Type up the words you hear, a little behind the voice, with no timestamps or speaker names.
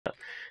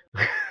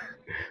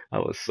I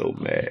was so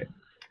mad.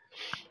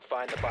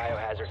 Find the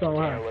biohazard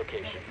container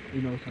location.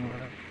 You know something.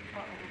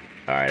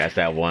 Alright, that's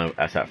that one.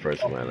 That's that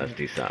first one. Let's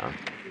do something.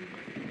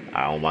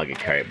 I don't want to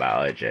get carried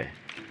by RJ.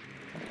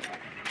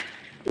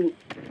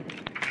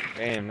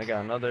 Damn, they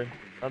got another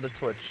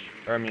Twitch.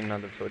 Or I mean,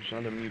 another Twitch,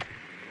 another mute.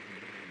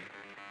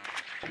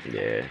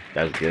 Yeah,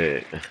 that's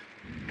good.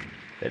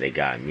 That they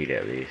got mute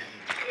at least.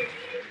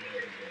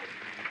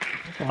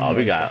 Oh,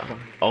 we got.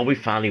 Oh, we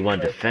finally won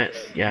defense.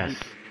 Yes.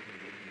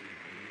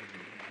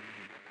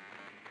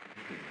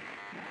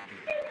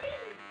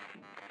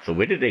 So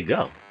where did they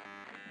go?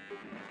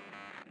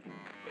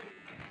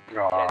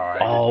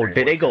 Oh,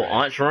 did they go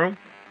aunt's room?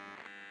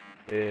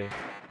 Yeah.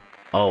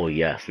 Oh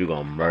yes, we're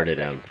gonna murder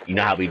them. You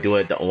know how we do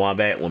it the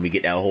Wombat when we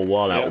get that whole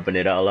wall and open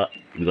it all up?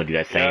 We're gonna do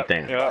that same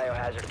thing.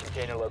 Biohazard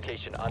container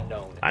location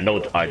unknown. I know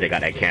RJ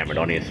got that camera,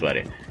 don't even sweat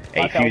it.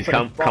 Hey Fuse,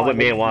 come with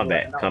me and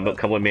Wombat.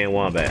 Come with me and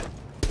Wombat.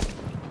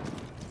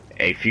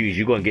 Hey Fuse,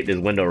 you gonna get this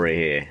window right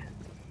here.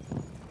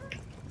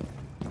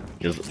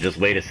 Just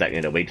wait a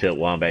second and wait till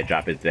Wombat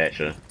drop his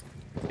Thatcher.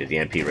 His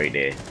EMP right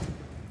there.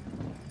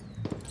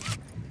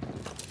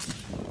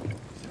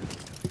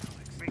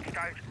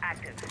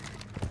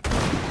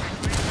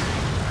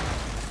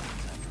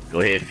 Go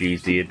ahead,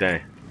 Fuse, do your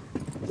thing.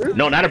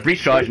 No, not a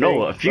breach charge,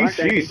 no, a Fuse.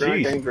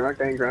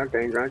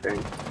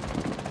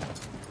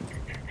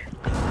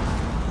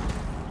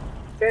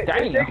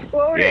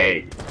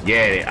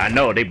 Yeah, I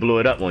know, they blew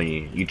it up on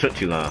you. You took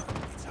too long.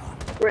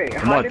 Wait,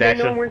 how did they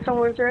know when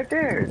someone's right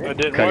there?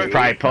 Because it's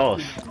probably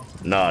pulse.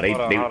 No,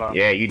 hold on.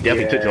 Yeah, you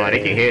definitely took too long. They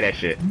can hear that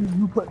shit.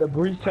 You put the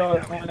breach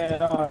charge on that.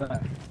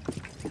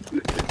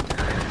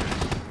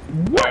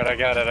 Alright, I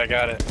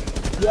got it.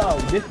 Yo,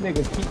 this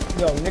nigga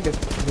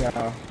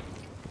niggas,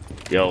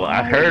 Yo,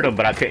 I heard him,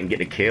 but I couldn't get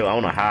the kill. I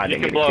don't know how I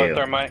didn't get the kill. You can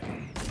blow up thermite.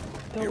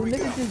 Yo,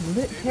 nigga just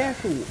lit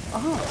castle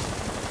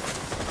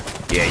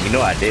up. Yeah, you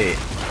know I did.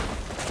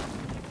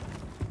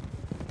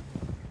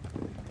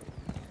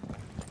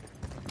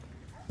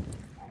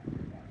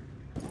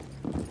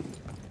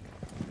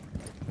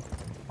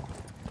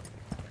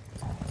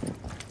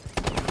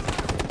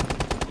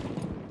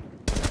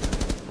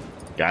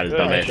 Got his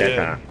dumb ass that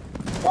time.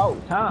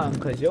 About time,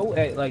 cause yo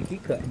act like he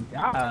couldn't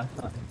die or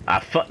something. I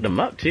fucked them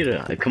up too.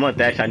 Come on,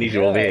 Thatch, I need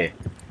you over here.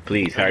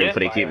 Please, hurry before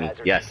they kill me.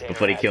 Yes,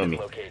 before they kill me.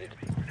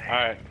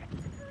 Alright.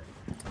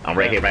 I'm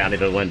right here, right under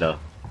the window.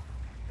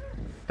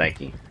 Thank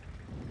you.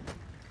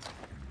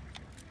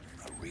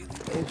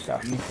 They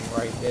shot me from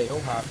right there. Yo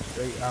hop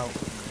straight out.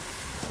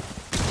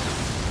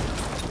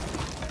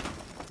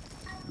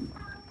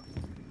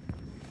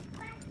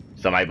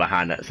 Somebody's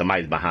behind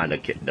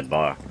the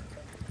bar.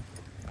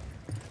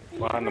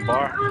 Behind the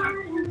bar?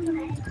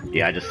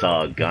 Yeah, I just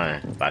saw a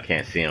gun, but I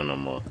can't see him no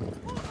more.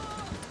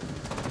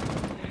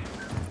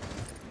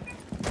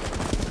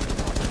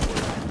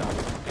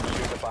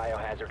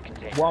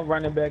 One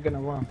running back in the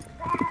room.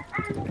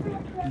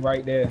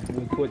 Right there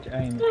with Twitch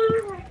aiming.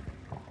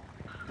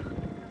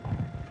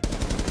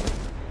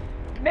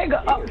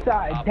 Nigga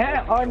upside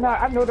down or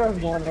not, I know that's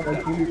going on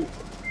with you.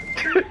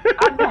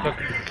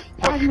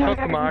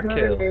 Took my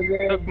kill.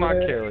 Took my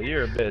kill.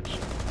 You're a bitch.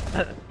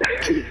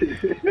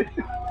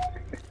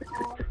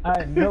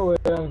 I know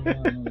it was going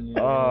on.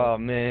 Oh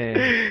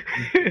man.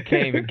 You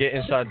can't even get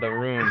inside the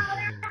room.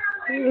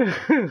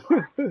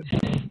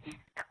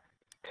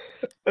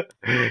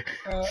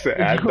 So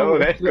I know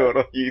that's going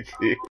on YouTube.